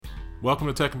Welcome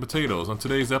to Tech and Potatoes. On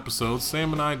today's episode,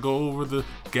 Sam and I go over the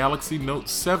Galaxy Note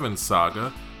 7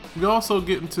 saga. We also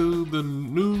get into the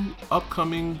new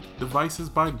upcoming devices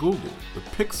by Google, the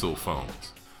Pixel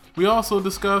phones. We also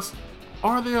discuss,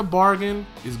 are they a bargain?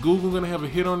 Is Google going to have a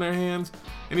hit on their hands?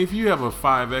 And if you have a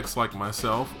 5X like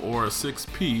myself or a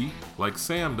 6P like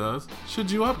Sam does, should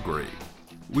you upgrade?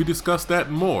 We discuss that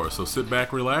and more, so sit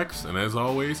back, relax, and as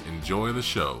always, enjoy the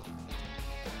show.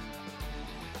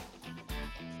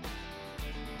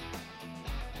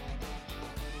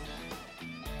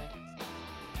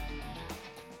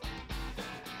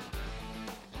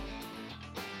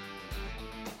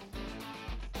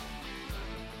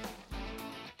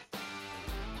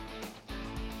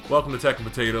 Welcome to Tech and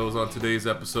Potatoes. On today's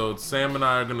episode, Sam and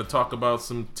I are going to talk about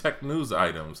some tech news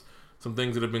items, some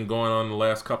things that have been going on in the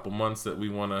last couple months that we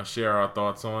want to share our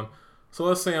thoughts on. So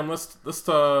let's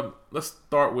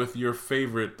start with your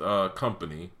favorite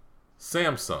company,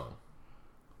 Samsung.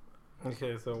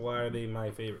 Okay, so why are they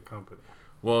my favorite company?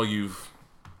 Well, you've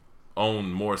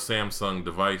owned more Samsung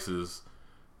devices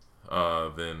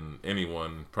than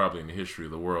anyone probably in the history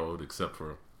of the world, except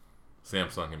for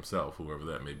Samsung himself, whoever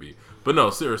that may be. But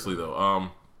no, seriously though,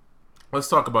 let's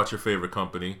talk about your favorite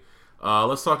company.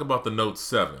 Let's talk about the Note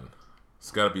 7.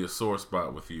 It's got to be a sore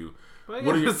spot with you. What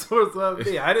are your sore spot with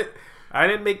me? I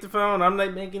didn't make the phone. I'm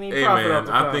not making any profit off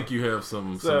the phone. I think you have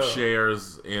some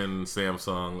shares in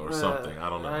Samsung or something. I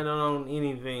don't know. I don't own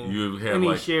anything. You have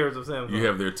any shares of Samsung. You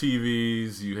have their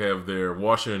TVs. You have their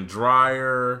washer and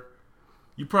dryer.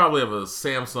 You probably have a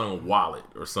Samsung wallet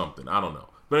or something. I don't know.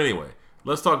 But anyway.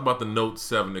 Let's talk about the Note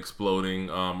 7 exploding.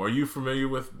 Are you familiar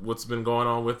with what's been going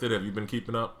on with it? Have you been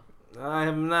keeping up? I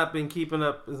have not been keeping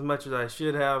up as much as I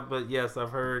should have, but yes,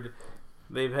 I've heard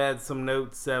they've had some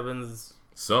Note 7s.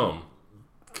 Some.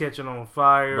 Catching on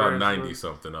fire. About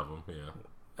 90-something of them, yeah.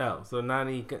 Oh, so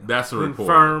 90 that's a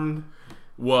confirmed.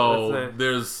 Well,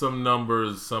 there's some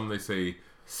numbers. Some they say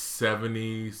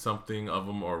 70-something of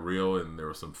them are real, and there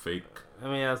were some fake. I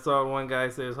mean, I saw one guy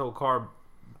say his whole car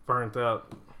burnt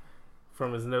up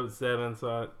from his Note 7, so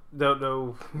I don't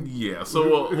know. Yeah,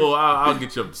 so well, I'll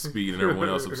get you up to speed and everyone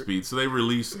else up to speed. So they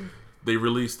released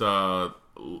earlier.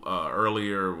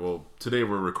 Well, today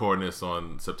we're recording this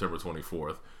on September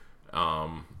 24th,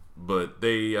 but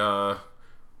they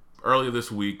earlier this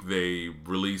week they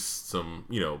released some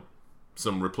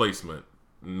replacement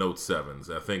Note 7s.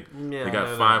 I think they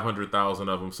got 500,000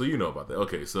 of them. So you know about that.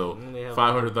 Okay, so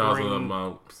 500,000 of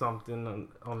them. Something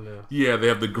on the. Yeah, they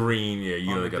have the green. Yeah,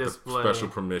 they got display. The special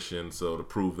permission, so to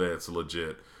prove that it's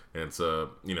legit. And it's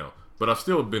But I've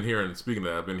still been hearing. Speaking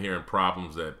of that, I've been hearing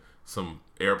problems at some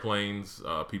airplanes.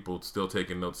 People still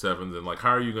taking Note 7s, and like,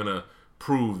 how are you gonna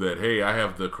prove that? Hey, I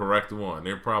have the correct one.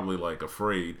 They're probably like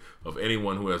afraid of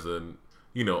anyone who has a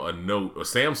Note, a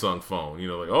Samsung phone,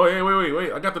 like, oh, hey,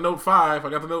 wait, I got the Note 5,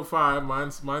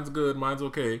 mine's good, mine's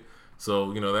okay.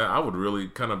 So, that I would really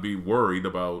kind of be worried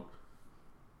about,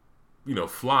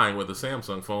 flying with a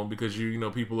Samsung phone because,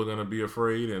 people are going to be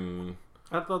afraid and...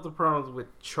 I thought the problem was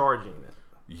with charging it.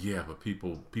 Yeah, but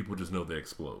people just know they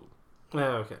explode.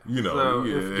 Yeah, okay. So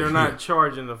if they're not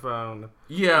charging the phone...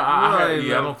 Yeah, I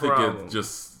don't think it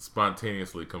just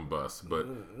spontaneously combusts, but...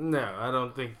 No, I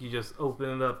don't think you just open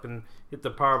it up and hit the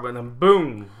power button and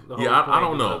boom! I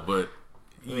don't know, but...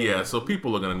 Yeah, so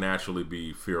people are going to naturally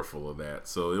be fearful of that.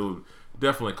 So it would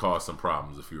definitely cause some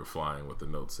problems if you were flying with the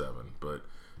Note 7. But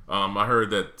I heard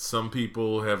that some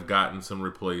people have gotten some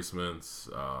replacements,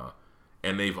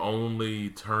 and they've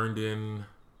only turned in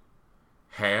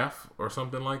half or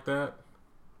something like that.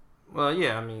 Well,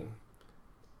 yeah, I mean,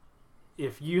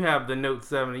 if you have the Note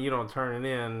 7 and you don't turn it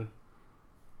in,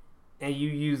 and you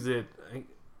use it,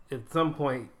 at some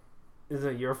point, is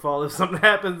it your fault if something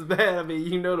happens bad? I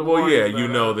mean, the Well, yeah, I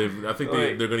think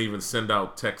they're going to even send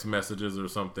out text messages or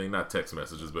something. Not text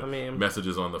messages, but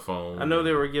messages on the phone. I know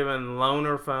they were giving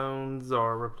loaner phones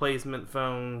or replacement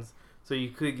phones, so you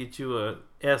could get you a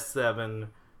S7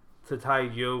 to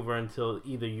tide you over until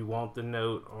either you want the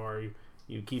Note or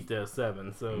you keep the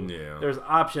S7. So there's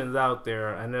options out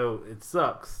there. I know it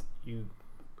sucks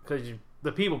because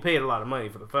the people paid a lot of money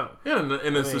for the phone. Yeah,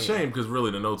 and it's a shame because really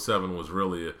the Note 7 was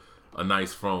really a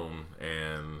nice phone.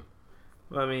 And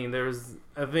I mean, I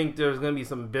think there's going to be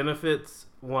some benefits.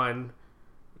 One,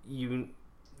 I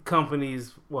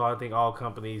think all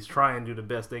companies try and do the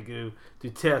best they can do to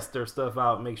test their stuff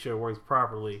out and make sure it works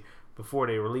properly before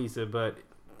they release it. But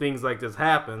things like this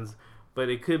happens, but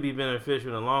it could be beneficial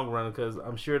in the long run because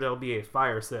I'm sure there'll be a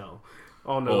fire sale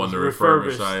on those the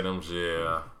refurbished items,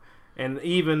 yeah. And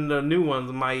even the new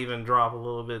ones might even drop a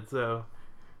little bit. So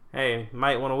hey,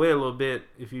 might want to wait a little bit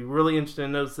if you're really interested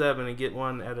in Note 7 and get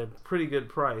one at a pretty good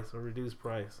price or reduced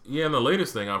price. Yeah, and the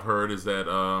latest thing I've heard is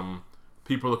that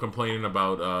people are complaining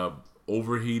about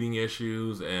overheating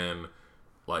issues and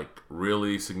like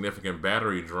really significant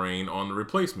battery drain on the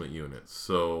replacement units.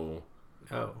 So,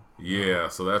 yeah,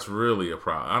 so that's really a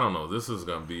problem. I don't know. This is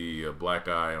going to be a black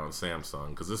eye on Samsung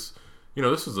because this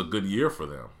was a good year for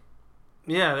them.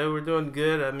 Yeah, they were doing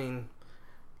good. I mean,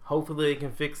 hopefully they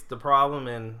can fix the problem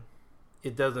and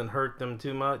it doesn't hurt them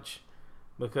too much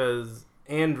because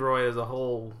Android as a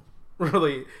whole,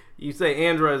 really, you say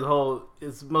Android as a whole,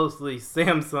 it's mostly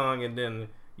Samsung and then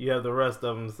you have the rest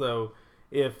of them. So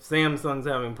if Samsung's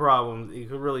having problems, it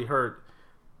could really hurt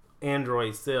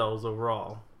Android sales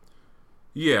overall.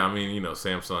 Yeah, I mean,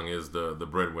 Samsung is the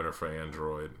breadwinner for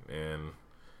Android, and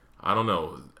I don't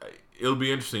know. It'll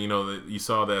be interesting. That you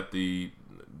saw that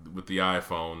with the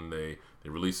iPhone, they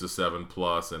released the 7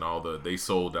 Plus and they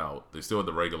sold out. They still had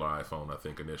the regular iPhone, I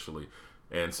think, initially.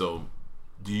 And so,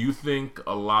 do you think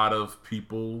a lot of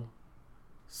people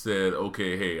said,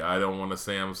 okay, hey, I don't want a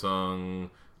Samsung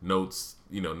Note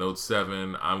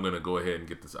 7. I'm going to go ahead and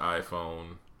get this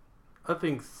iPhone? I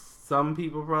think some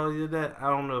people probably did that. I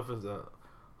don't know if it's a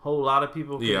whole lot of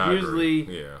people. Yeah,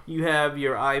 usually you have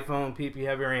your iPhone people, you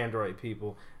have your Android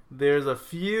people. There's a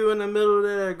few in the middle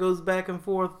there that goes back and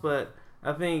forth, but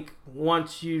I think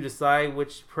once you decide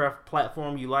which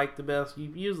platform you like the best,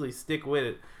 you usually stick with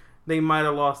it. They might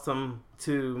have lost some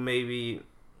to maybe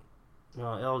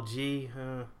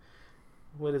LG.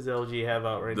 What does LG have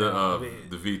out right now?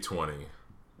 The V20.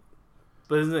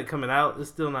 But isn't it coming out? It's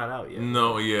still not out yet.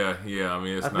 No, yeah. I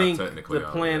mean, it's not technically out.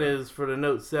 The plan is for the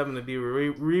Note 7 to be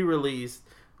re-released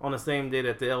on the same day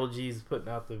that the LG's putting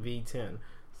out the V10.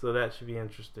 So that should be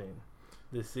interesting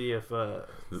to see if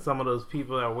some of those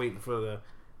people that are waiting for the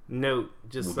Note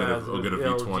just size will get a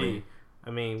V20. I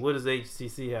mean, what does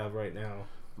HTC have right now?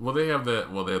 Well, they have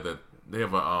that. Well, they have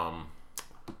a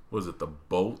what is it? The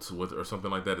Bolt or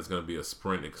something like that. It's going to be a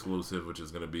Sprint exclusive, which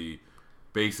is going to be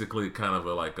basically kind of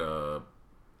like a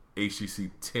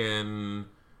HTC 10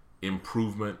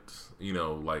 improvement.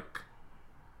 Like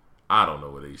I don't know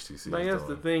what HTC is doing. I guess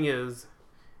the thing is,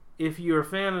 if you're a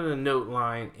fan of the Note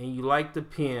line and you like the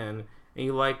pen and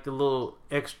you like the little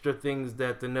extra things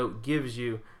that the Note gives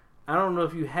you, I don't know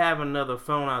if you have another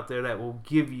phone out there that will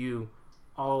give you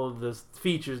all of the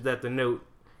features that the Note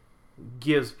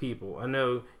gives people. I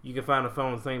know you can find a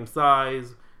phone the same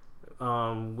size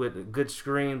with a good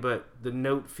screen, but the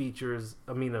Note features,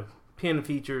 the pen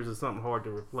features is something hard to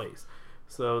replace.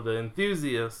 So the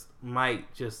enthusiast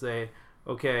might just say,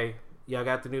 okay, I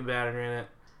got the new battery in it,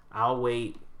 I'll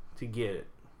wait to get it.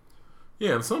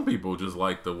 Yeah, and some people just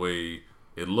like the way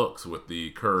it looks with the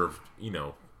curved,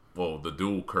 the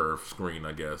dual curved screen,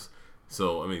 I guess.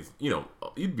 So, I mean,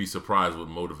 you'd be surprised what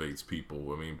motivates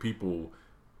people. I mean, people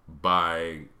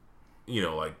buy,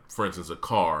 like, for instance, a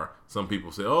car. Some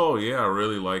people say, oh, yeah, I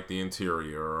really like the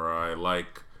interior. Or I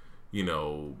like,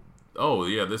 oh,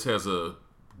 yeah, this has a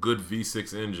good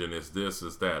V6 engine. It's this,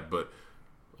 it's that. But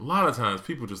a lot of times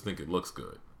people just think it looks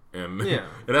good. And, and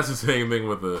that's the same thing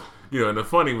with and the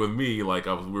funny with me, like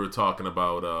we were talking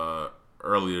about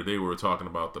earlier today, we were talking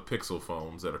about the Pixel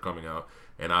phones that are coming out.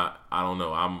 And I don't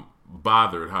know, I'm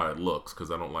bothered how it looks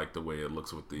because I don't like the way it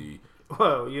looks with the...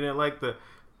 Whoa, you didn't like the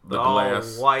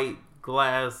glass, all white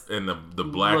glass and the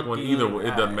black one. Either way,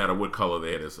 it doesn't matter what color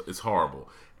they had. It's horrible.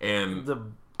 And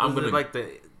I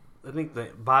think the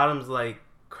bottom's like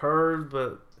curved,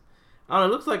 but I don't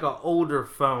know. It looks like an older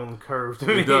phone curved to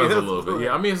me. It does a little bit.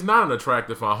 Yeah, I mean, it's not an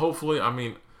attractive phone. Hopefully, I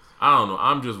mean, I don't know.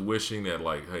 I'm just wishing that,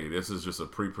 like, hey, this is just a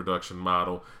pre-production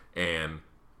model, and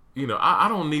I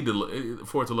don't need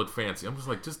for it to look fancy. I'm just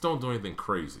like, just don't do anything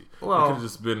crazy. Well, it could have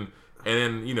just been,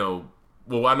 and then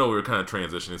well, I know we were kind of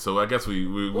transitioning, so I guess we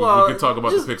could talk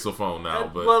about the Pixel phone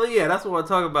now. But that's what I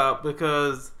talk about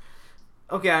because,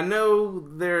 okay, I know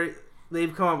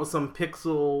they've come up with some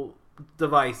Pixel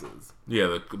devices.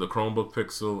 Yeah, the Chromebook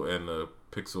Pixel and the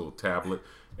Pixel tablet,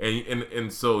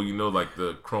 and so like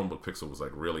the Chromebook Pixel was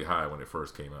like really high when it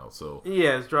first came out. So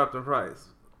yeah, it's dropped in price.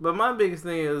 But my biggest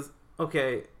thing is,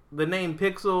 okay, the name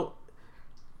Pixel,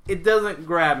 it doesn't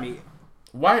grab me.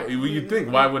 Why? You think?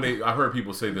 Why would they? I heard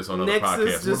people say this on other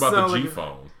podcasts. What about the G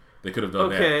phone? They could have done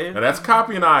that. Now that's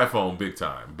copying iPhone big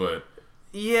time, but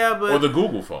or the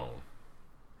Google phone.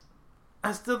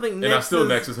 I still think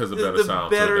Nexus has a better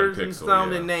sound than Pixel.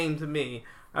 Sounding name to me.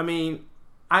 I mean,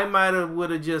 I would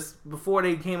have just before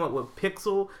they came up with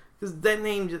Pixel, because that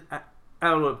name just I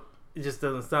don't know, it just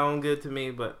doesn't sound good to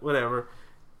me. But whatever.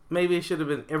 Maybe it should have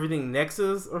been everything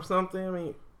Nexus or something. I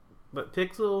mean, but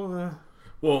Pixel.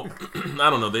 Well, I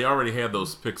don't know. They already had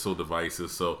those Pixel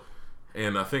devices, so,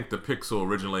 and I think the Pixel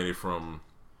originated from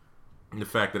the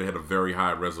fact that it had a very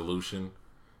high resolution,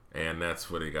 and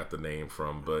that's where they got the name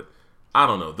from. But I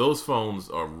don't know. Those phones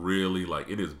are really like,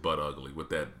 it is butt ugly with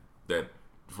that.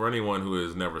 For anyone who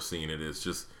has never seen it, it's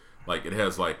just like it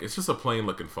has like it's just a plain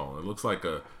looking phone. It looks like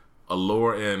a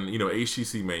lower end.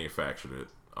 HTC manufactured it.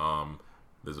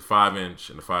 There's a 5-inch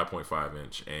and a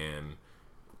 5.5-inch, and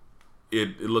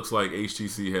it looks like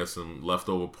HTC has some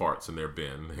leftover parts in their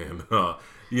bin, and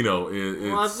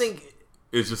I think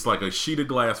it's just like a sheet of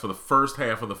glass for the first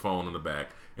half of the phone in the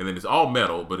back, and then it's all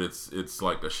metal, but it's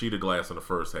like a sheet of glass in the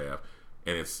first half,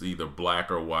 and it's either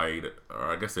black or white, or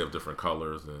I guess they have different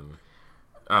colors, and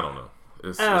I don't know.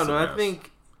 I don't know. I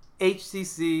think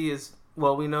HTC is,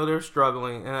 well, we know they're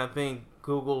struggling, and I think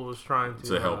Google was trying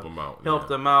to help them out.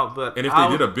 Them out, but and if they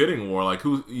did a bidding war, like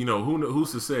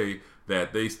who's to say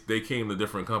that they came to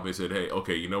different companies and said, hey,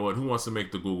 okay, you know what? Who wants to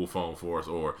make the Google phone for us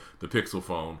or the Pixel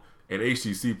phone? And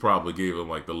HTC probably gave them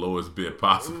like the lowest bid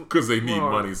possible because they need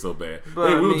money so bad. But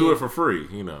hey, we'll do it for free,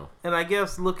 And I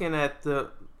guess looking at the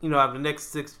the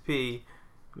Nexus 6P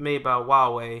made by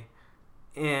Huawei,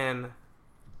 and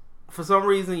for some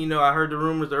reason, I heard the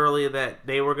rumors earlier that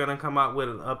they were going to come out with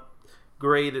an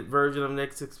upgraded version of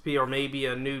Nexus 6P or maybe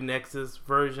a new Nexus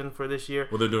version for this year.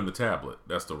 Well, they're doing the tablet.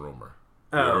 That's the rumor.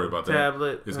 You heard about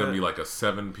tablet. That? It's going to be like a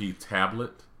 7P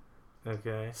tablet.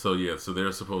 Okay. So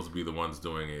they're supposed to be the ones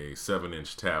doing a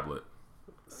 7-inch tablet.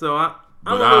 So I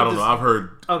don't know. I've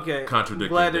heard contradicting.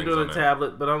 Glad they're doing a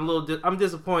tablet, but I'm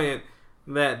disappointed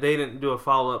that they didn't do a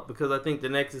follow up because I think the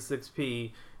Nexus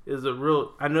 6P is a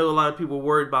real. I know a lot of people were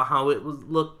worried about how it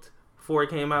looked before it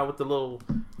came out with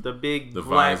the big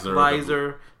black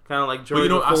visor, kind of like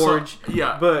Jordan Forge.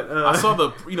 But I saw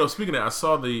the. Speaking of that, I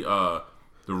saw the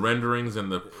renderings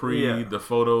and the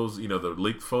photos. The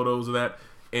leaked photos of that,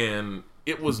 and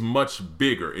it was much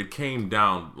bigger. It came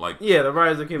down like the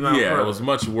visor came out. Yeah, it was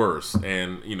much worse,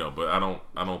 and but I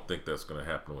don't think that's going to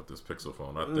happen with this Pixel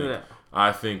phone.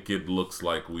 I think it looks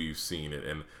like we've seen it,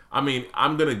 and I mean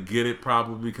I'm gonna get it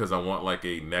probably because I want like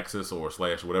a Nexus or /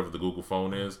 whatever the Google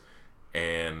phone is,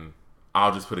 and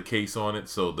I'll just put a case on it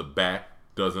so the back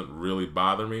doesn't really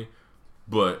bother me,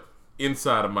 but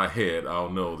inside of my head I'll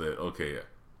know that okay,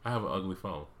 I have an ugly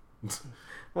phone.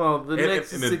 Well, the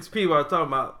Nexus 6P what I was talking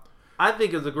about, I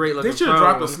think it's a great looking phone. They should have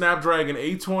dropped a Snapdragon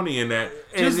 820 in that.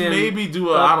 Just maybe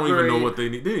do I don't even know what they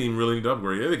need. They didn't even really need to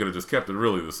upgrade. They could have just kept it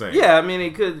really the same. Yeah, I mean,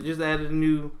 they could just add a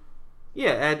new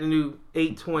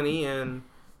 820 and,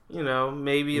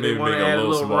 maybe they want to add a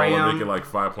little smaller, RAM. Make it like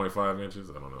 5.5 inches.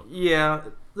 I don't know. Yeah,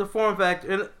 the form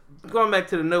factor. And going back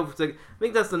to the Note for a second, I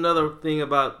think that's another thing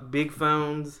about big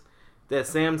phones that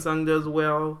Samsung does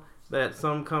well, that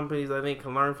some companies I think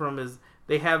can learn from is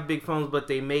they have big phones, but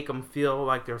they make them feel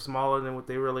like they're smaller than what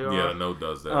they really are. Yeah, the Note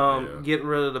does that. Getting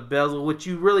rid of the bezel, which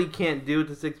you really can't do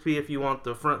with the 6P if you want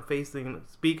the front-facing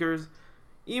speakers.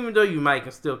 Even though you might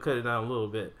can still cut it down a little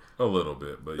bit. A little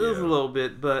bit, but Just a little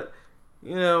bit, but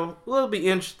it'll be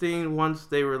interesting once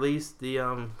they release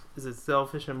the is it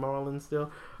Sailfish and Marlin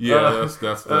still? Yeah,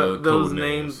 that's the those code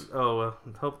names. Oh,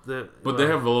 hope that. But they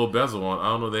have a little bezel on. I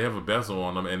don't know. They have a bezel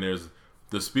on them, and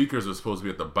the speakers are supposed to be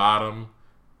at the bottom,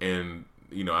 and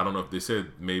I don't know if they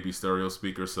said maybe stereo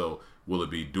speakers. So will it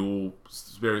be dual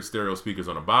stereo speakers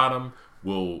on the bottom?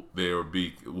 Will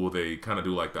they kind of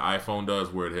do like the iPhone does,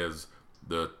 where it has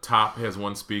the top has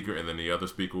one speaker and then the other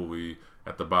speaker will be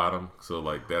at the bottom? So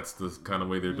like that's the kind of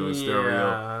way they're doing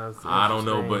stereo. I don't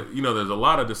know, but there's a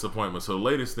lot of disappointment. So the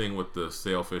latest thing with the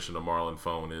Sailfish and the Marlin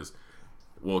phone is,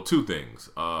 well, two things.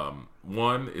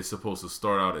 One is supposed to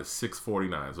start out at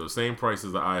 $649, so the same price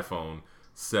as the iPhone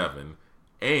 7.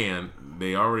 And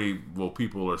they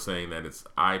people are saying that it's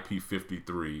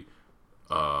IP53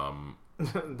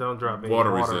 don't drop any water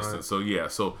resistant. So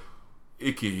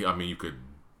it can, you could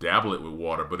dabble it with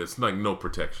water, but it's like no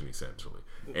protection essentially.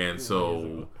 And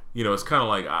so, it's kind of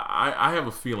like I have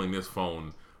a feeling this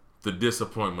phone, the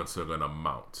disappointments are going to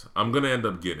mount. I'm going to end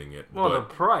up getting it. Well, the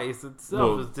price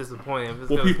itself is disappointing.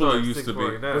 People are used to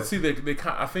be. But see,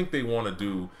 I think they want to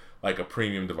do like a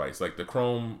premium device, like the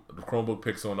Chromebook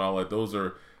Pixel and all that. Those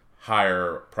are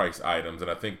higher price items,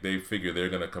 and I think they figure they're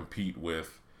going to compete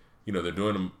with, they're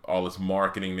doing all this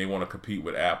marketing. They want to compete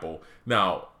with Apple.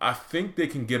 Now, I think they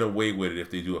can get away with it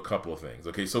if they do a couple of things.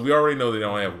 Okay, so we already know they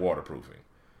don't have waterproofing,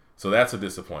 so that's a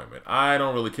disappointment. I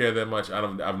don't really care that much.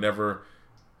 I've never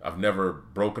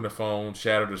broken a phone,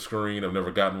 shattered a screen. I've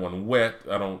never gotten one wet.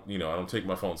 I don't take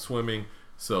my phone swimming.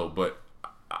 So, but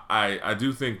I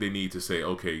do think they need to say,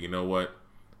 okay, you know what?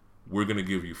 We're going to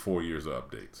give you 4 years of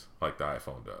updates like the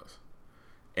iPhone does.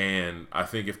 And I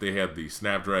think if they had the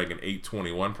Snapdragon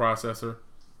 821 processor,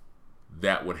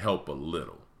 that would help a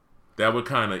little. That would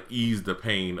kind of ease the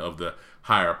pain of the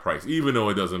higher price, even though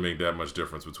it doesn't make that much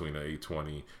difference between an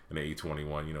 820 and an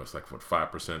 821. You know, it's like, what,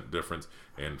 5% difference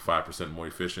and 5% more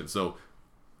efficient. So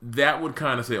that would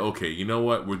kind of say, okay, you know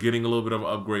what? We're getting a little bit of an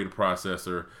upgraded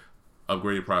processor,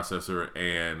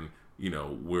 and you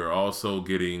know, we're also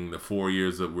getting the 4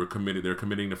 years of, they're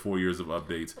committing to 4 years of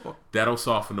updates. That'll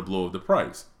soften the blow of the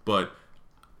price. But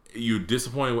you're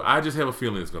disappointed with, I just have a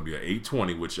feeling it's going to be an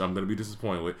 820, which I'm going to be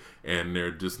disappointed with, and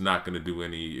they're just not going to do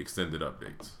any extended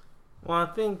updates. Well, I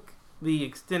think the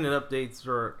extended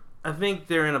updates I think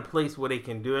they're in a place where they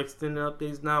can do extended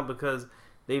updates now, because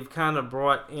they've kind of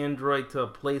brought Android to a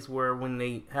place where when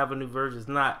they have a new version, it's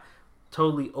not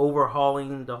totally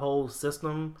overhauling the whole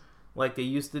system like they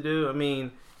used to do. I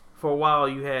mean, for a while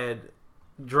you had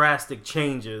drastic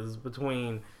changes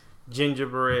between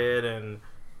Gingerbread and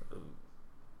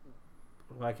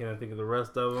why can't I think of the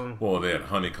rest of them? Well, they had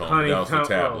Honeycomb. That was the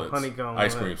tablets. Honeycomb.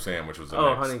 Ice Cream Sandwich was the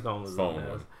next Honeycomb was phone the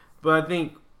best. one. But I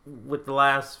think with the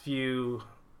last few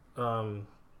and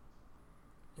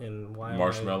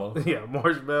Marshmallow? Yeah,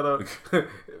 Marshmallow.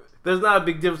 There's not a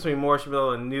big difference between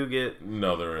Marshmallow and Nougat.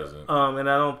 No, there isn't. And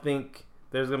I don't think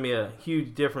there's going to be a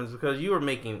huge difference, because you were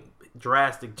making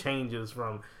drastic changes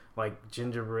from like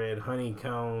Gingerbread,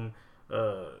 Honeycomb,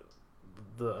 the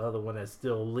other one that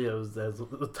still lives as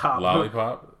the top.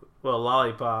 Lollipop? Well,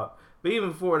 Lollipop. But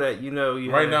even before that, you know,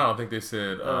 now I think they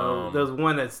said there's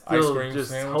one that's still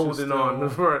just holding on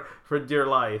for dear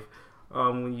life.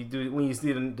 When you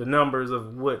see the numbers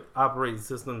of what operating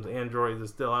systems Androids are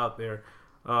still out there,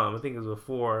 I think it was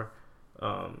before.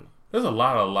 There's a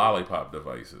lot of Lollipop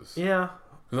devices. Yeah,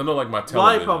 because I know, like, my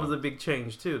television. Lollipop was a big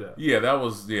change too, though. Yeah, that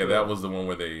was the one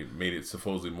where they made it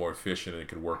supposedly more efficient and it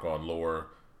could work on lower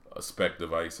spec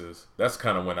devices. That's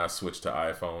kind of when I switched to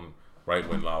iPhone, right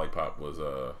when Lollipop was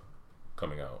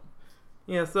coming out.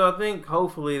 Yeah, so I think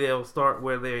hopefully they'll start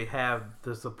where they have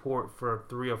the support for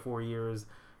 3 or 4 years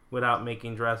without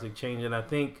making drastic change. And I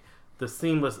think the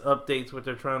seamless updates, what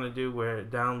they're trying to do, where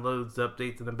it downloads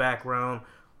updates in the background,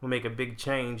 will make a big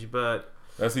change. But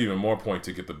that's even more point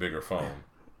to get the bigger phone.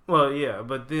 Well, yeah,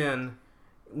 but then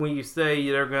when you say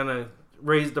they're going to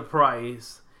raise the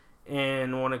price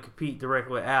and want to compete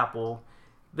directly with Apple,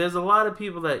 there's a lot of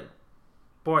people that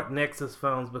bought Nexus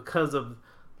phones because of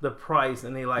the price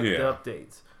and they like the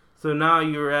updates. So now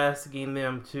you're asking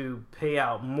them to pay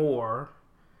out more.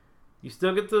 You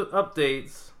still get the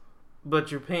updates,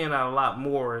 but you're paying out a lot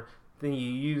more than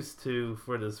you used to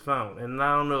for this phone. And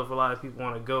I don't know if a lot of people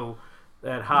want to go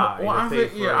that high. Well,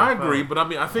 I agree, but I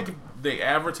mean, I think if they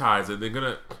advertise it, they're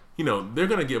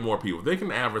gonna get more people. They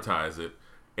can advertise it,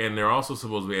 and they're also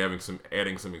supposed to be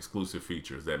adding some exclusive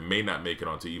features that may not make it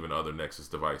onto even other Nexus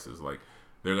devices. Like,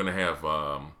 they're gonna have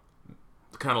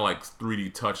kind of like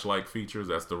 3D touch-like features.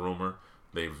 That's the rumor.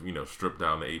 They've stripped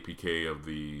down the APK of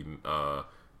the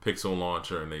Pixel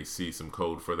launcher, and they see some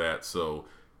code for that. So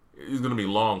it's going to be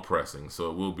long pressing. So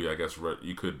it will be, I guess,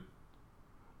 you could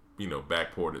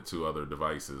backport it to other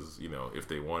devices, if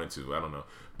they wanted to. I don't know.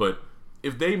 But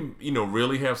if they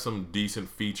really have some decent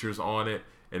features on it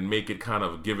and make it kind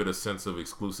of give it a sense of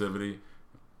exclusivity,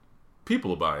 people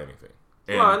will buy anything.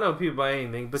 And well, I know people buy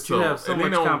anything, but you have so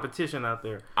much competition out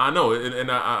there. I know, and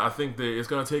I think that it's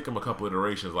going to take them a couple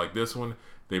iterations. Like this one,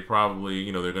 they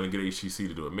probably, they're going to get HTC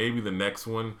to do it. Maybe the next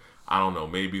one, I don't know,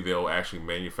 maybe they'll actually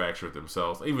manufacture it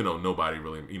themselves, even though nobody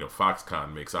really,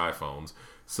 Foxconn makes iPhones.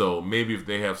 So maybe if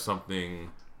they have something,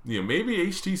 maybe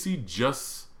HTC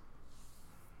just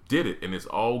did it, and it's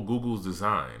all Google's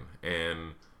design,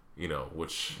 and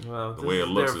which the way it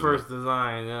looks, their first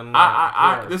design.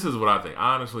 This is what I think.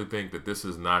 I honestly think that this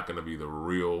is not going to be the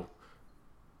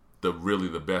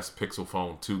best Pixel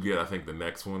phone to get. I think the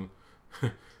next one,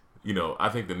 I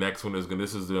think the next one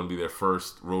this is going to be their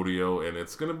first rodeo, and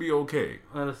it's going to be okay.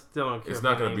 I still don't care. It's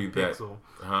not going to be Pixel.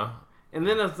 That, huh? And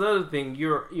then that's the other thing.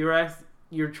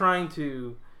 You're trying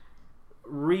to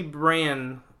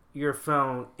rebrand your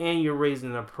phone, and you're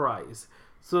raising the price.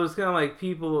 So it's kind of like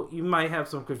you might have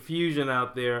some confusion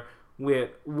out there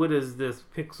with what is this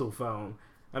Pixel phone.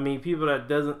 I mean, people that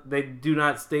do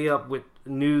not stay up with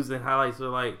news and highlights are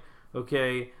like,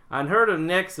 okay, I heard of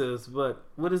Nexus, but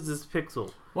what is this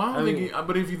Pixel? Well,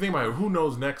 but if you think about it, who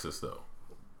knows Nexus though?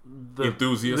 The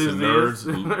enthusiasts and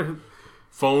nerds,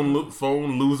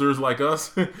 phone losers like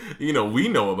us. We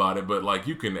know about it, but like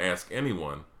you can ask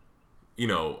anyone.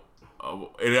 And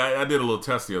I did a little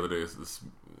test the other day.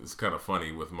 It's kind of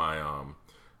funny with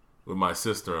my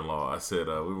sister-in-law. I said,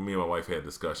 me and my wife had a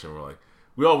discussion. We're like,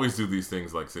 we always do these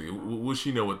things like say, will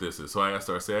she know what this is? So I asked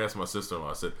her. I asked my sister-in-law.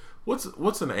 I said,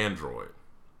 what's an Android?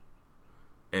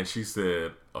 And she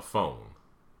said, a phone.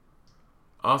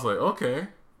 I was like, okay.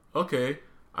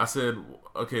 I said,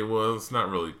 okay, well, it's not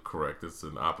really correct. It's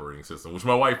an operating system, which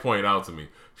my wife pointed out to me.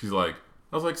 She's like,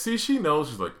 I was like, see, she knows.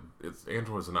 She's like,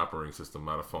 Android's an operating system,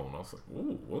 not a phone. I was like,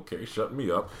 ooh, okay, shut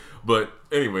me up. But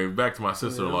anyway, back to my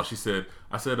sister-in-law. She said,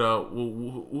 I said,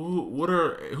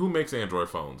 who makes Android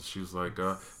phones? She was like,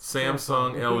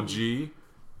 Samsung, LG.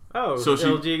 Oh, so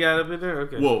LG got up in there?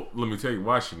 Okay. Well, let me tell you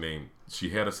why she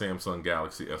had a Samsung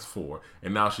Galaxy S4,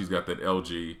 and now she's got that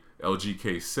LG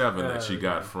K7 that she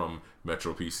got from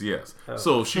Metro PCS.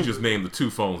 So she just named the two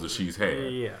phones that she's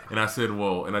had. Yeah. And I said,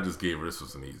 well, and I just gave her, this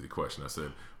was an easy question. I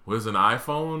said, was an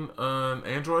iPhone an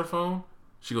Android phone?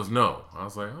 She goes, no. I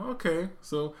was like, okay.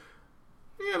 So,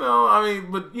 I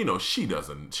mean, but, she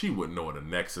wouldn't know what a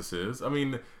Nexus is. I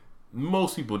mean,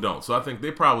 most people don't. So I think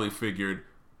they probably figured,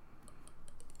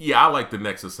 yeah, I like the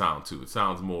Nexus sound too. It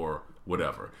sounds more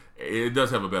whatever. It does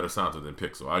have a better sound to it than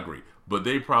Pixel, I agree. But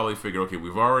they probably figured, okay,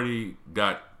 we've already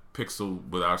got Pixel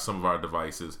with some of our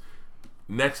devices.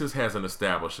 Nexus hasn't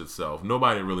established itself.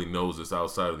 Nobody really knows this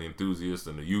outside of the enthusiasts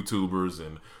and the YouTubers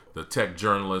and the tech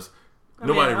journalists.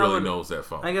 Nobody really knows that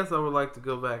phone. I guess I would like to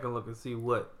go back and look and see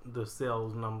what the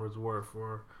sales numbers were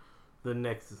for the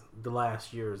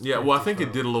last year's. Yeah, well, I think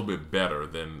it did a little bit better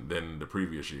than the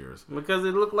previous years because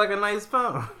it looked like a nice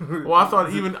phone. Well, I thought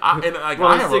I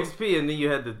have 6P, and then you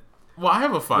had the. Well, I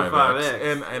have a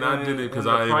 5X, and I did it because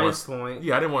I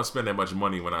didn't want to spend that much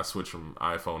money when I switched from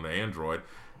iPhone to Android,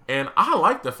 and I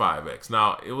like the 5X.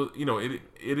 Now it was,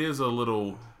 it is a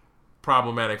little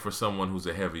problematic for someone who's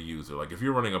a heavy user. Like if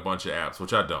you're running a bunch of apps,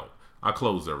 which I don't, I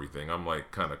close everything. I'm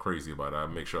like kind of crazy about it. I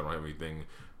make sure I don't have anything,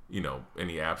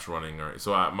 any apps running,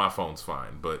 my phone's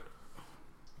fine. But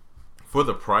for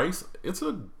the price, it's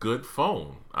a good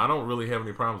phone. I don't really have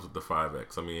any problems with the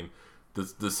 5X. I mean. The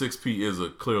 6P is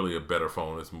clearly a better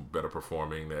phone. It's better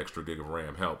performing. The extra gig of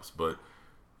RAM helps. But,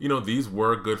 these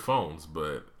were good phones.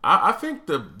 But I think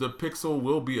the Pixel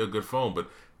will be a good phone. But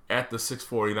at the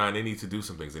 $649, they need to do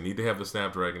some things. They need to have the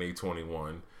Snapdragon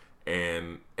 821.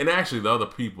 And actually, the other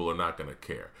people are not going to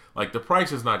care. Like, the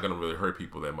price is not going to really hurt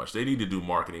people that much. They need to do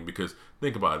marketing because,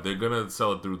 think about it, they're going to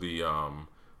sell it through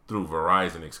through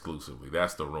Verizon exclusively.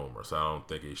 That's the rumor. So I don't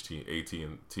think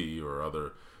AT&T or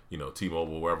other...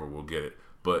 T-Mobile, wherever will get it.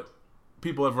 But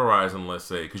people at Verizon, let's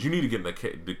say, because you need to get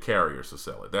the carriers to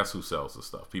sell it. That's who sells the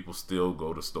stuff. People still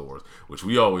go to stores, which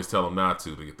we always tell them not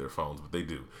to get their phones, but they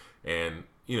do. And,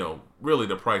 really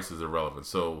the price is irrelevant.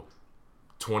 So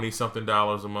 $20-something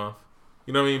a month.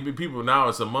 You know what I mean? People, now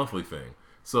it's a monthly thing.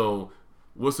 So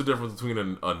what's the difference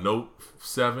between a Note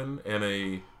 7 and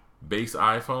a base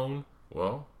iPhone?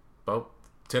 Well, about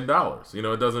 $10.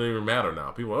 It doesn't even matter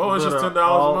now. People, it's just $10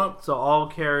 a month. So all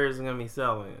carriers are gonna be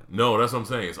selling it. No, that's what I'm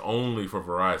saying. It's only for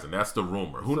Verizon. That's the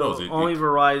rumor. Who knows? Only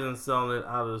Verizon selling it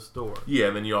out of the store. Yeah,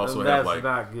 and then you also have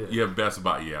not good. You have Best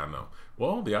Buy. Yeah, I know.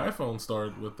 Well, the iPhone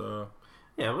started with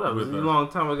yeah, well, that was a long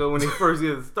time ago when they first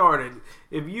get started.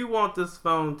 If you want this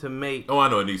phone to make I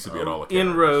know it needs to be at all the carriers.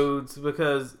 Inroads,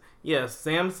 because yes,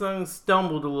 Samsung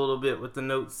stumbled a little bit with the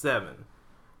Note 7.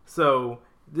 So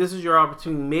this is your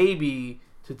opportunity, maybe,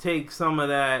 to take some of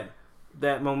that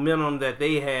momentum that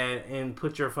they had and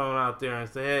put your phone out there and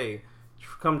say, hey,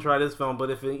 come try this phone. But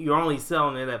if you're only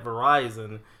selling it at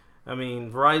Verizon, I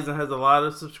mean, Verizon has a lot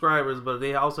of subscribers, but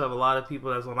they also have a lot of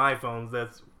people that's on iPhones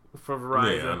that's for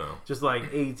Verizon, yeah, I know. just like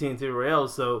AT&T or everywhere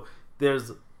else. So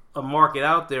there's a market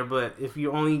out there, but if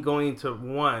you're only going to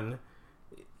one,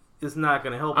 it's not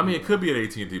going to help. I mean, it could be at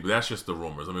AT&T, but that's just the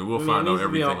rumors. I mean, we'll find out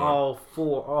everything. On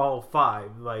all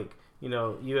five, like,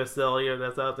 US Cellular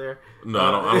that's out there. No,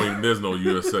 I don't even. There's no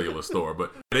US Cellular store,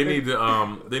 but they need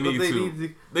to. They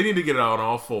need to get it out on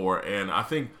all four, and I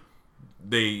think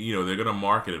they're gonna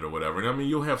market it or whatever. And I mean,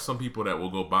 you'll have some people that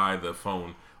will go buy the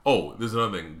phone. Oh, there's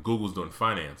another thing. Google's doing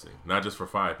financing, not just for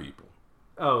 5 people.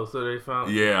 Oh, so they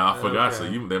found. Yeah, I forgot.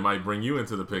 Okay. So they might bring you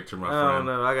into the picture, my friend. I don't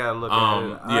know. I gotta look at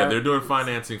it. Yeah, they're doing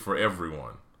financing for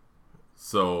everyone.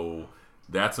 So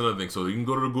that's another thing. So you can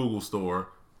go to the Google store,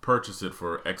 purchase it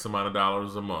for X amount of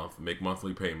dollars a month, make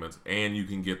monthly payments, and you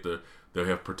can get they'll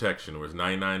have protection where it's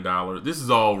 $99. This is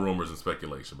all rumors and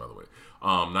speculation, by the way.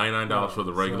 $99 for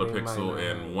the regular Pixel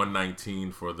and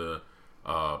 $119 for the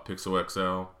Pixel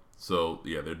XL. So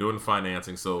yeah, they're doing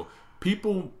financing. So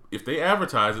people, if they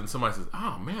advertise it and somebody says,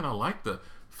 oh man, I like the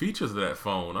features of that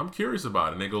phone, I'm curious about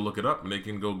it, and they go look it up and they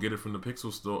can go get it from the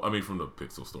Pixel store. I mean, from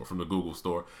the Google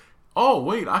store. Oh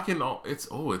wait, I can. It's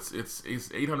 $800. It's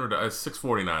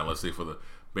 $649. Let's say for the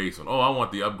base one. Oh, I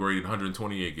want the upgraded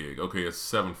 128 gig. Okay, it's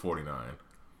 $749.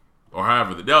 Or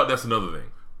however, that's another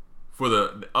thing. For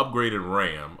the upgraded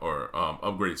RAM or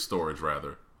upgraded storage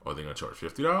rather, are they going to charge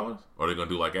 $50? Or are they going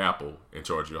to do like Apple and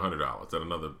charge you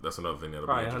 $100? That's another thing that'll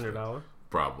probably be interesting. $100.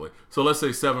 Probably. So let's say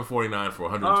 $749 for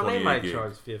 128 they might gig.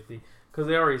 charge $50 because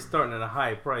they're already starting at a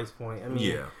high price point. I mean,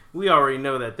 yeah. We already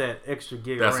know that extra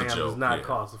gig That's of RAM joke, does not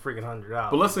cost a freaking $100.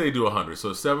 But let's say they do 100.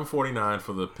 So $749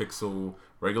 for the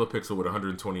regular Pixel with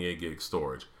 128 gig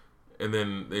storage. And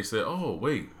then they say, oh,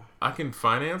 wait, I can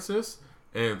finance this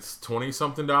and it's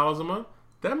 $20-something a month?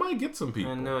 That might get some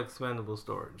people. And no expendable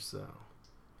storage, so.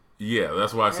 Yeah,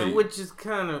 that's why I say. Which is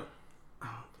kind of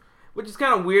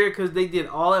weird because they did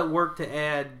all that work to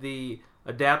add the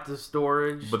adaptive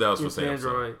storage. But that was for Samsung.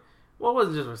 Android. Well, it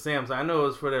wasn't just for Samsung. I know it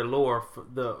was for their lower,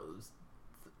 the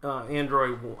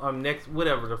Android next,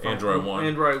 whatever the phone.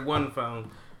 Android 1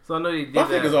 phone. So I know they did that. I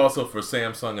think it's also for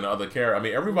Samsung and other carriers. I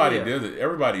mean, everybody did it.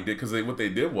 Everybody did because what they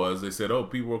did was they said, "Oh,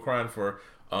 people were crying for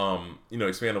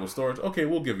expandable storage. Okay,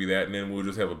 we'll give you that, and then we'll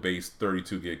just have a base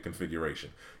 32 gig configuration."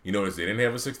 You notice they didn't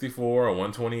have a 64 or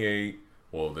 128.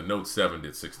 Well, the Note 7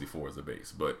 did 64 as a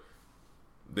base, but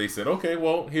they said, "Okay,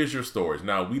 well, here's your storage.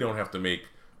 Now we don't have to make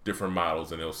different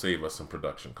models, and it'll save us some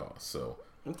production costs." So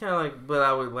I'm kind of like, but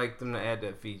I would like them to add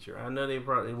that feature. I know they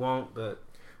probably won't, but.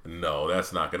 No,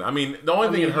 that's not gonna. I mean, the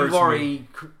only thing that hurts me.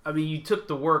 I mean, you took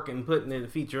the work and putting the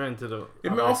feature into the.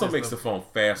 It also makes the phone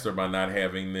faster by not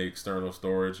having the external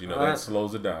storage. You know, that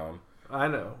slows it down. I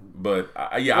know, but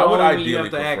I would ideally you have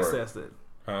to prefer access it.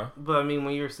 Huh? But I mean,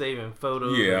 when you're saving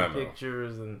photos and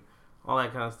pictures and all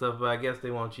that kind of stuff, but I guess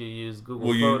they want you to use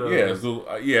Google Photos.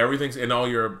 Everything's and all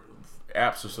your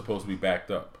apps are supposed to be backed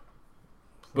up.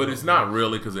 But it's not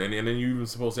really because and then you're even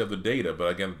supposed to have the data.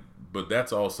 But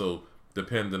that's also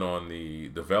dependent on the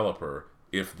developer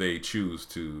if they choose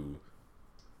to,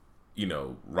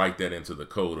 write that into the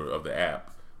code of the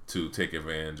app to take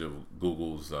advantage of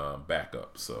Google's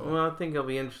backup. So, well, I think it'll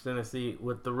be interesting to see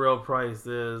what the real price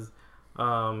is,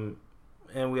 and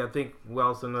I think we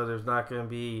also know there's not going to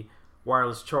be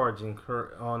wireless charging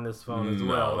on this phone as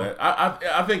well.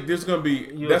 I think there's going to be.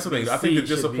 USB-C, that's the thing. I think the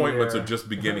disappointments are just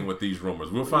beginning with these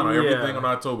rumors. We'll find out everything on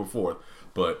October 4th,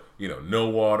 but no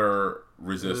water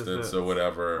resistance or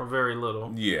whatever, or very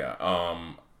little. Yeah,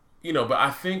 but I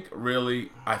think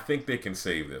they can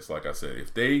save this. Like I said,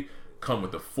 if they come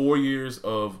with the 4 years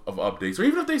of updates, or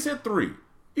even if they said 3,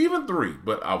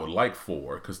 but I would like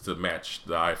 4 because to match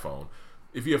the iPhone.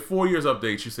 If you have 4 years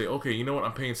updates, you say, okay, you know what?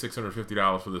 I'm paying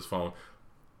 $650 for this phone.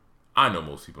 I know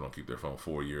most people don't keep their phone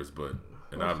 4 years,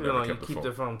 and I've never kept the phone. Keep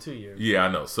their phone 2 years. Yeah,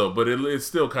 I know. So, but it's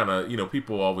still kind of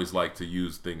people always like to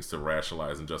use things to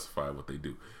rationalize and justify what they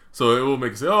do. So it will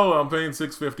make you say, "Oh, I'm paying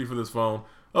 $650 for this phone.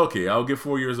 Okay, I'll get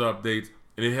 4 years of updates,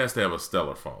 and it has to have a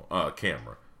stellar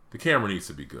camera. The camera needs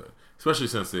to be good, especially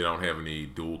since they don't have any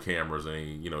dual cameras.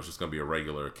 It's just going to be a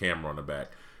regular camera on the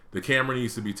back. The camera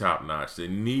needs to be top notch. It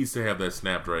needs to have that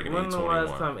Snapdragon 821. When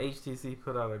the last time HTC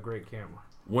put out a great camera?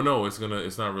 Well, no, it's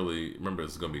not really. Remember,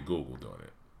 it's going to be Google doing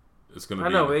it. It's going to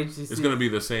be. HTC. It's going to be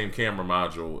the same camera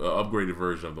module, upgraded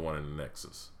version of the one in the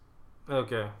Nexus.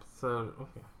 Okay.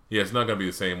 Yeah, it's not going to be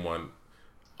the same one.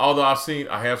 Although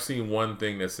I have seen one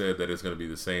thing that said that it's going to be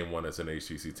the same one that's in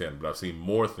HTC 10, but I've seen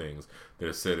more things that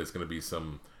have said it's going to be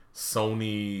some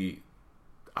Sony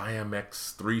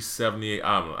IMX 378.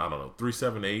 I don't know,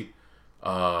 378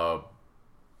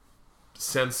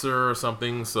 sensor or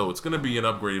something. So it's going to be an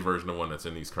upgraded version of one that's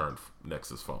in these current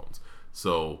Nexus phones.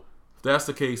 So if that's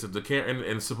the case, if the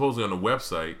and supposedly on the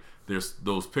website, there's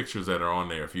those pictures that are on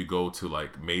there. If you go to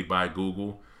like Made by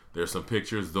Google. There's some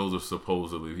pictures. Those are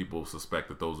supposedly, people suspect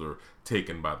that those are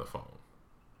taken by the phone.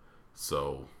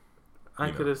 So,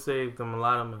 I could have saved them a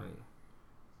lot of money.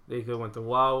 They could have went to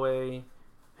Huawei.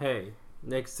 Hey,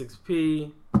 next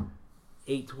 6P,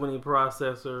 820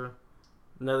 processor,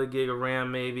 another gig of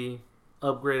RAM maybe,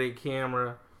 upgraded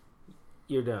camera.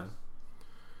 You're done.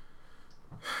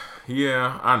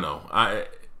 Yeah, I know.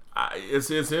 It's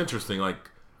interesting. Like,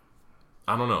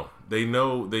 I don't know. They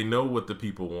know what the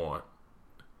people want.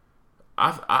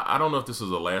 I don't know if this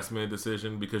was a last minute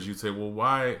decision because you'd say, well,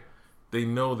 why? They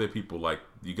know that people like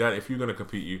you got. If you're going to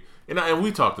compete, and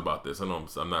we talked about this. I know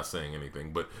I'm not saying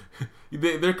anything, but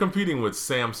they're competing with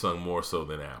Samsung more so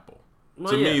than Apple.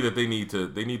 Well, to me, that they need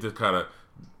to kind of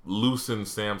loosen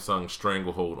Samsung's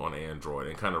stranglehold on Android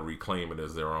and kind of reclaim it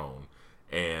as their own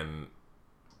and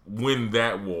win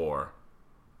that war,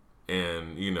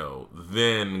 and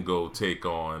then go take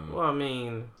on. Well, I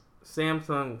mean,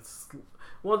 Samsung.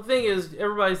 Well, the thing is,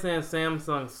 everybody's saying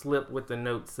Samsung slipped with the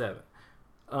Note 7.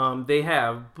 They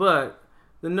have, but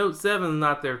the Note 7 is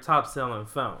not their top-selling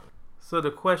phone. So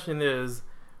the question is,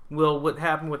 will what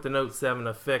happened with the Note 7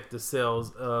 affect the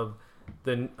sales of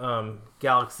the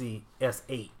Galaxy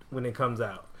S8 when it comes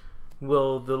out?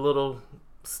 Will the little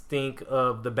stink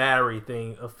of the battery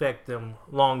thing affect them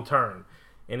long term?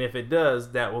 And if it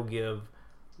does, that will give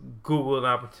Google an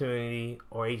opportunity,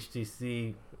 or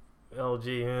HTC,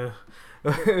 LG,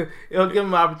 it'll give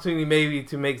them an opportunity maybe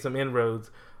to make some inroads.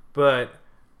 But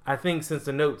I think since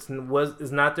the Note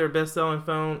is not their best selling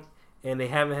phone, and they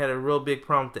haven't had a real big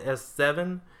problem with the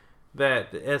S7,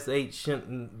 that the S8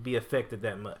 shouldn't be affected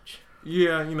that much.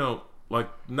 Yeah, like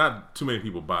not too many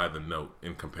people buy the Note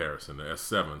in comparison. The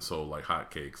S7 sold like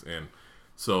hotcakes, and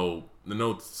so the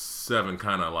Note 7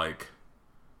 kind of like,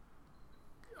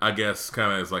 I guess,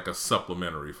 kind of is like a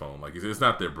supplementary phone. Like it's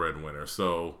not their breadwinner.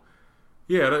 So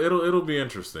yeah, it'll be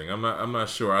interesting. I'm not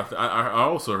sure. I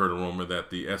also heard a rumor that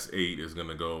the S8 is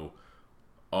gonna go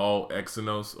all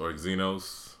Exynos or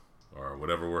Exynos or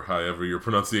however your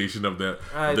pronunciation of their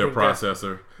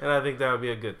processor. And I think that would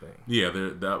be a good thing. Yeah,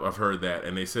 I've heard that,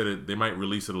 and they said they might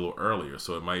release it a little earlier.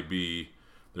 So it might be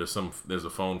there's a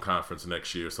phone conference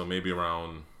next year, so maybe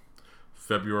around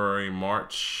February,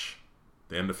 March,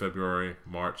 the end of February,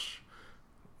 March.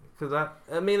 Because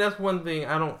I mean that's one thing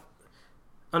I don't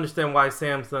understand why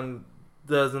Samsung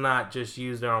does not just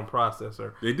use their own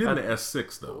processor. They did in the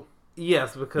S6 though.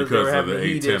 Yes, because they were having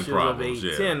heat issues problems,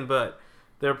 of A10, but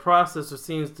their processor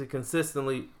seems to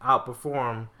consistently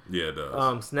outperform it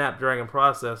does. Snapdragon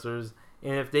processors.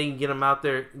 And if they can get them out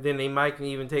there, then they might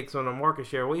even take some of the market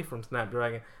share away from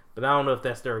Snapdragon. But I don't know if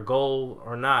that's their goal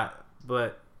or not.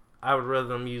 But I would rather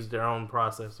them use their own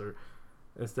processor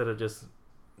instead of just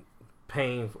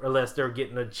paying, unless they're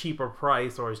getting a cheaper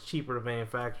price or it's cheaper to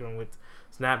manufacture with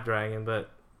Snapdragon. But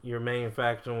you're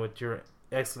manufacturing with your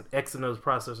Exynos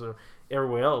processor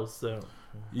everywhere else, so...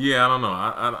 Yeah, I don't know.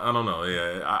 I don't know.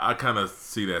 Yeah, I kind of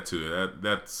see that too.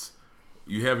 That's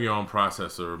you have your own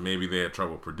processor. Maybe they had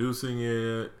trouble producing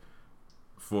it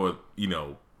for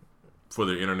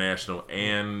their international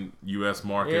and U.S.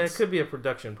 markets. Yeah, it could be a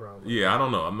production problem. Yeah, I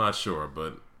don't know. I'm not sure,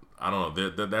 but I don't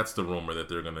know. That's the rumor that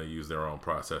they're going to use their own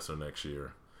processor next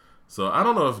year. So I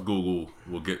don't know if Google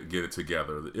will get it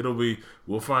together.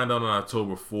 We'll find out on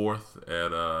October 4th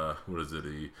at what is it?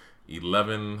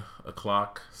 11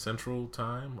 o'clock Central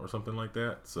Time or something like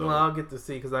that. So well, I'll get to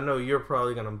see because I know you're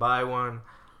probably going to buy one.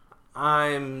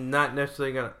 I'm not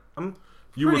necessarily going to. I'm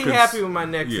pretty happy with my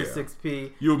Nexus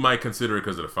 6P. You might consider it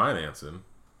because of the financing.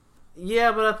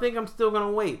 Yeah, but I think I'm still going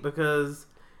to wait because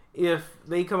if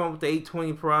they come up with the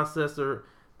 820 processor,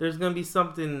 there's going to be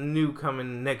something new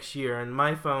coming next year, and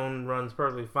my phone runs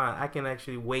perfectly fine. I can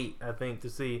actually wait, I think, to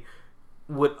see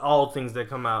what all things that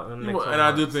come out in the next and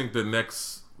I do think the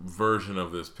next version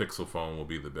of this Pixel phone will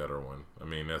be the better one. I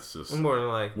mean, that's just more than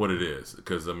like what it is.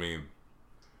 Because, I mean,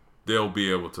 they'll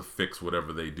be able to fix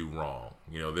whatever they do wrong.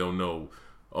 They'll know,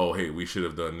 oh, hey, we should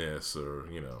have done this, or,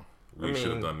 we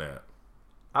should have done that.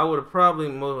 I would have probably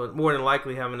more than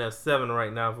likely have an S7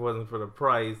 right now if it wasn't for the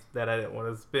price that I didn't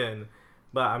want to spend.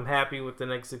 But I'm happy with the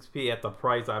Nexus 6P at the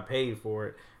price I paid for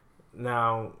it.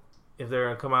 Now, if they're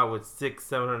going to come out with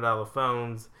 $600-$700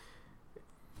 phones,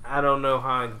 I don't know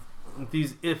how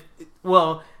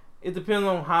it depends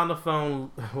on how the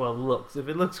phone looks. If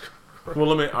it looks all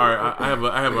right, I have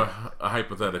a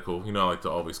hypothetical. I like to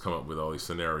always come up with all these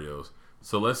scenarios.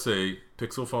 So let's say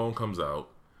Pixel phone comes out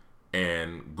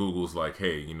and Google's like,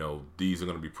 hey, these are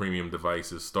going to be premium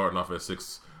devices starting off at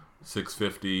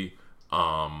 $650,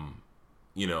 on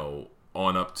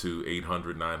up to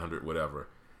 $800, $900, whatever.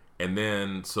 And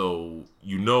then so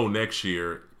next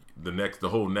year the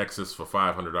whole Nexus for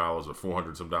 $500 or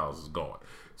 $400 some dollars is gone.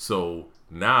 So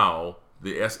now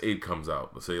the S8 comes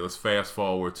out. Let's fast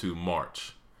forward to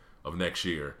March of next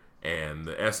year, and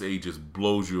the S8 just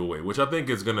blows you away, which I think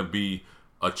is going to be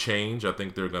a change. I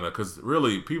think they're going to, because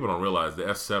really people don't realize the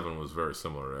S7 was very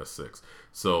similar to S6.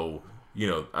 So,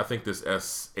 I think this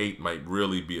S8 might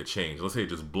really be a change. Let's say it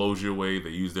just blows you away. They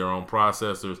use their own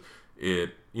processors.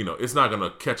 It's not going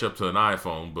to catch up to an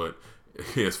iPhone, but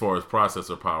as far as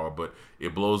processor power, but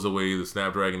it blows away the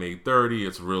Snapdragon 830.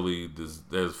 It's really,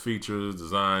 there's features,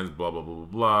 designs, blah, blah, blah, blah,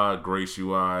 blah. Grace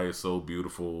UI is so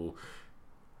beautiful.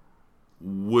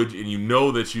 And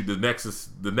the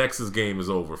Nexus game is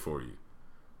over for you.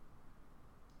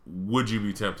 Would you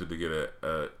be tempted to get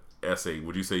a S8?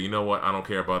 Would you say, you know what, I don't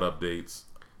care about updates.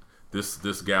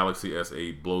 This Galaxy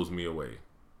S8 blows me away.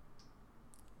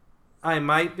 I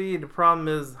might be. The problem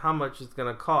is how much it's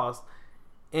going to cost.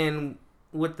 And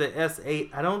with the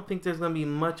S8, I don't think there's going to be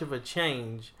much of a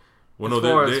change as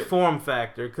far as form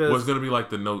factor. It's going to be like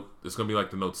the Note. It's going to be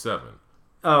like the Note 7.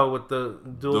 Oh, with the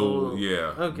dual.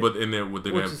 Yeah, Okay. but in there with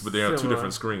but they have two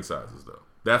different screen sizes though.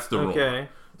 That's the rule. Okay.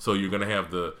 So you're gonna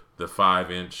have the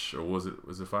 5-inch, or was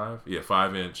it 5? Yeah,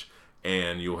 5-inch,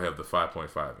 and you'll have the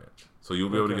 5.5-inch. So you'll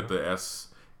be able to get the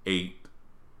S8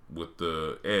 with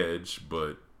the Edge,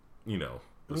 but the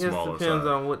smaller depends size.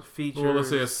 on what features. Well, let's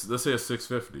say it's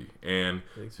 650, and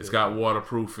it's got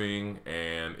waterproofing,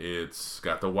 and it's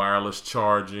got the wireless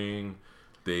charging.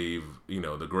 They've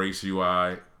the Grace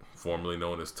UI, formerly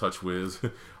known as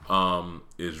TouchWiz,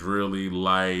 is really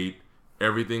light.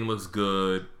 Everything looks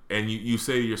good, and you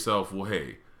say to yourself, well,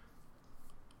 hey,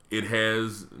 it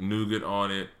has nougat on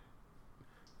it.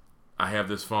 I have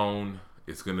this phone.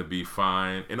 It's going to be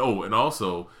fine. And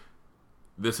also,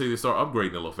 they say they start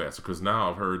upgrading a little faster, because now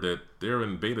I've heard that they're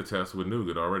in beta tests with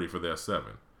nougat already for the S7.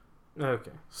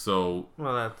 Okay. So,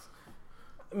 well, that's...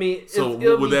 I mean, so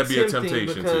would that be a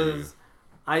temptation to you?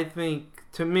 I think,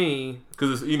 to me...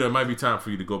 Because, it might be time for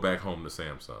you to go back home to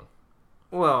Samsung.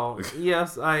 Well,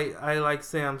 yes, I like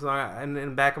Samsung. And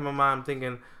in the back of my mind, I'm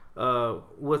thinking,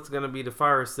 what's going to be the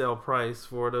fire sale price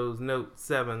for those Note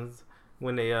 7s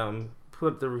when they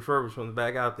put the refurbishments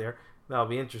back out there. That'll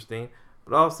be interesting.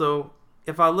 But also,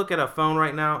 if I look at a phone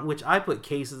right now, which I put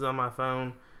cases on my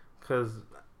phone because...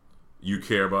 You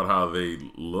care about how they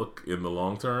look in the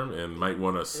long term and might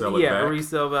want to sell it back? Yeah,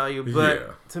 resale value.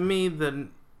 But to me,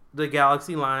 the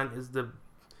Galaxy line is the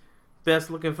best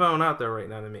looking phone out there right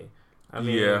now to me. I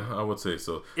mean, I would say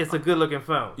so. It's a good looking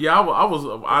phone. Yeah, I was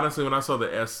honestly, when I saw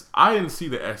the I didn't see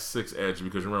the S6 Edge,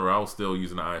 because remember, I was still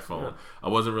using the iPhone. Yeah. I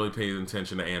wasn't really paying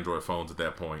attention to Android phones at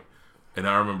that point. And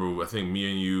I remember, I think me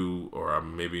and you, or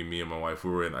maybe me and my wife,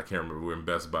 I can't remember, we were in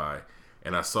Best Buy,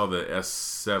 and I saw the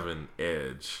S7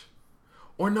 Edge.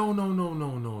 Or no.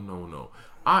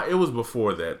 It was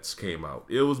before that came out.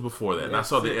 It was before that. And I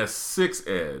saw the S6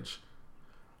 Edge.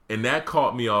 And that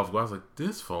caught me off. I was like,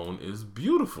 this phone is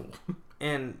beautiful.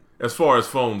 And as far as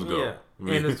phones go. Yeah.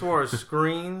 And as far as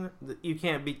screen, you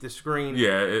can't beat the screen.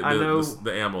 Yeah, I know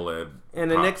the AMOLED. And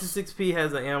the Nexus 6P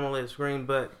has an AMOLED screen,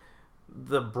 but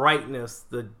the brightness,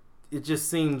 it just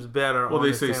seems better. Well,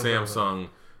 they say Samsung,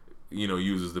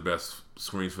 uses the best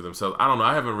screens for themselves. I don't know.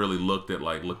 I haven't really looked at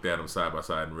them side by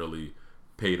side and really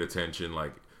paid attention.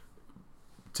 Like,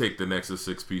 take the Nexus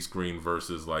 6P screen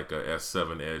versus like a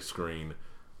S7 Edge screen.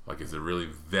 Like, is it really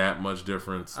that much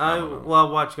difference? I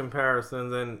watch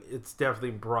comparisons, and it's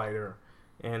definitely brighter,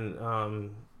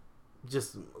 and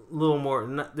just a little more.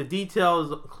 The detail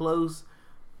is close,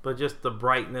 but just the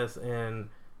brightness and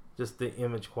just the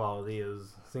image quality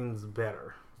seems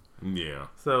better. Yeah.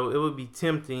 So it would be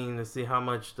tempting to see how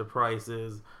much the price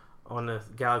is on the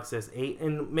Galaxy S8,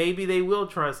 and maybe they will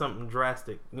try something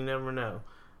drastic. You never know.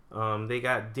 They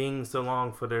got dinged so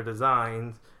long for their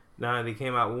designs. Now they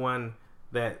came out one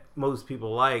that most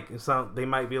people like, and so they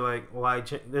might be like, "Why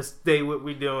let's stay what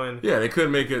we're doing?" Yeah, they could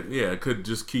make it. Yeah, it could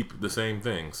just keep the same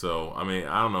thing. So I mean,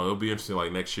 I don't know. It'll be interesting.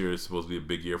 Like, next year is supposed to be a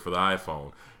big year for the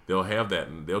iPhone. They'll have that,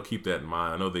 and they'll keep that in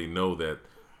mind. I know they know that,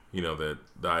 that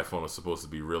the iPhone is supposed to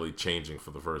be really changing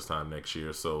for the first time next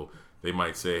year. So they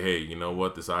might say, "Hey, you know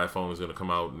what? This iPhone is going to come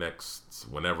out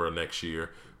whenever next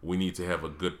year. We need to have a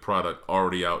good product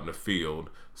already out in the field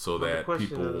so that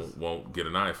people won't get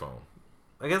an iPhone."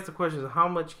 I guess the question is, how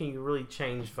much can you really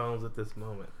change phones at this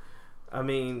moment? I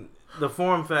mean, the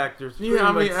form factors. Yeah,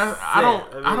 I mean,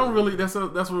 I don't really. That's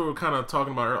what we were kind of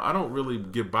talking about earlier. I don't really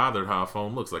get bothered how a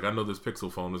phone looks. Like, I know this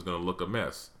Pixel phone is going to look a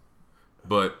mess,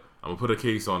 but I'm gonna put a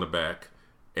case on the back,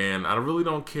 and I really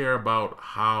don't care about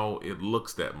how it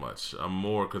looks that much. I'm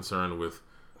more concerned with,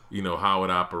 how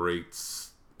it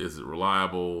operates. Is it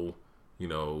reliable?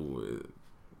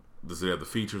 Does it have the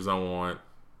features I want?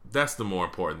 That's the more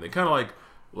important thing. Kind of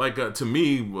like to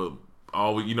me,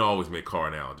 always make car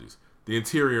analogies. The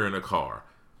interior in a car.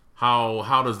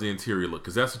 How does the interior look?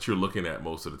 Because that's what you're looking at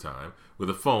most of the time. With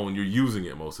a phone, you're using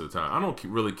it most of the time. I don't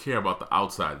really care about the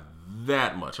outside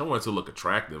that much. I want it to look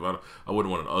attractive. I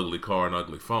wouldn't want an ugly car, an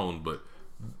ugly phone, but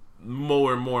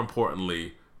more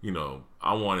importantly,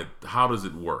 I want it. How does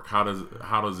it work? How do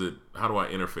I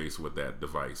interface with that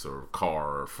device or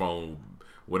car or phone,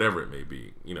 whatever it may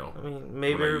be? I mean,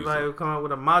 maybe everybody will come out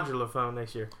with a modular phone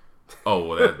next year. Oh,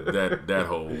 well, that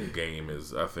whole game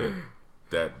is, I think,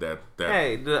 that.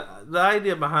 Hey, the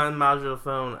idea behind modular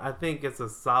phone, I think it's a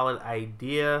solid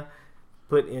idea.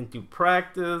 Put into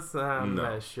practice, I'm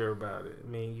not sure about it. I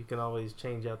mean, you can always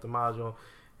change out the module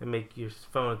and make your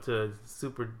phone into a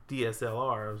super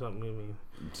DSLR or something. I mean,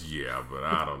 yeah, but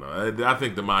I don't know. I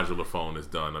think the modular phone is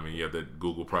done. I mean, you have that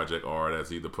Google Project R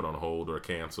that's either put on hold or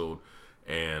canceled,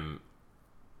 and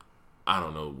I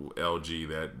don't know, LG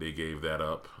that they gave that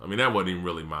up. I mean, that wasn't even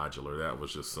really modular. That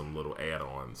was just some little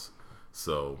add-ons.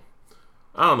 So,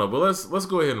 I don't know. But let's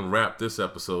go ahead and wrap this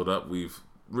episode up. We've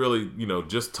really,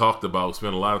 just talked about,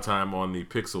 spent a lot of time on the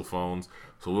Pixel phones.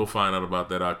 So, we'll find out about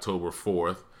that October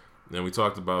 4th. Then we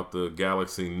talked about the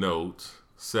Galaxy Note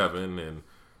 7. And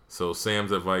so,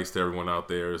 Sam's advice to everyone out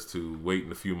there is to wait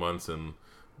in a few months and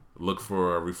look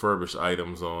for refurbished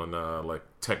items on like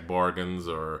Tech Bargains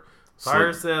or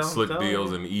fire sale, slick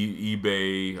deals and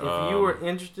eBay. If you were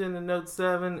interested in the Note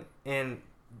 7, and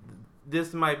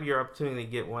this might be your opportunity to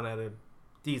get one at a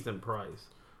decent price.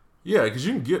 Yeah, because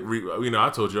you can get, I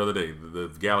told you the other day,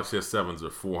 the Galaxy S7s are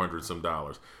 $400 some.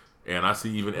 And I see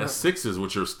even S6s,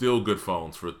 which are still good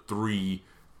phones, for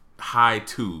high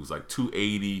twos, like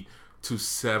 $280,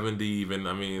 $270 even.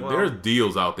 I mean, there's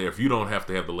deals out there if you don't have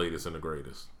to have the latest and the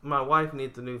greatest. My wife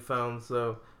needs a new phone,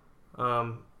 so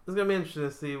it's gonna be interesting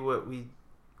to see what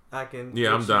I can.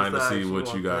 Yeah, I'm dying to see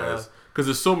what you guys, because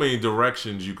there's so many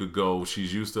directions you could go.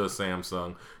 She's used to a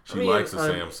Samsung. She likes a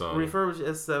Samsung. Refurbished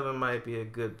S7 might be a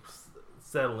good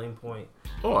settling point.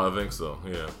 Oh, I think so.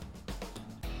 Yeah,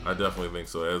 I definitely think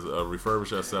so. As a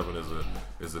refurbished S7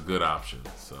 is a good option.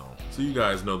 So you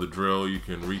guys know the drill. You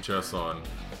can reach us on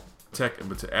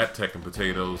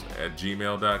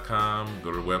techandpotatoes@gmail.com.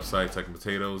 Go to the website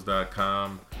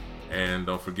techandpotatoes.com. And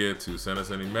don't forget to send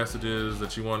us any messages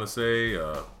that you want to say,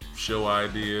 show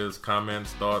ideas,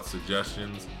 comments, thoughts,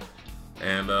 suggestions,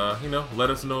 and let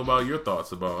us know about your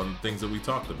thoughts on things that we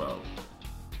talked about.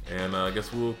 And I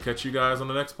guess we'll catch you guys on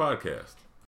the next podcast.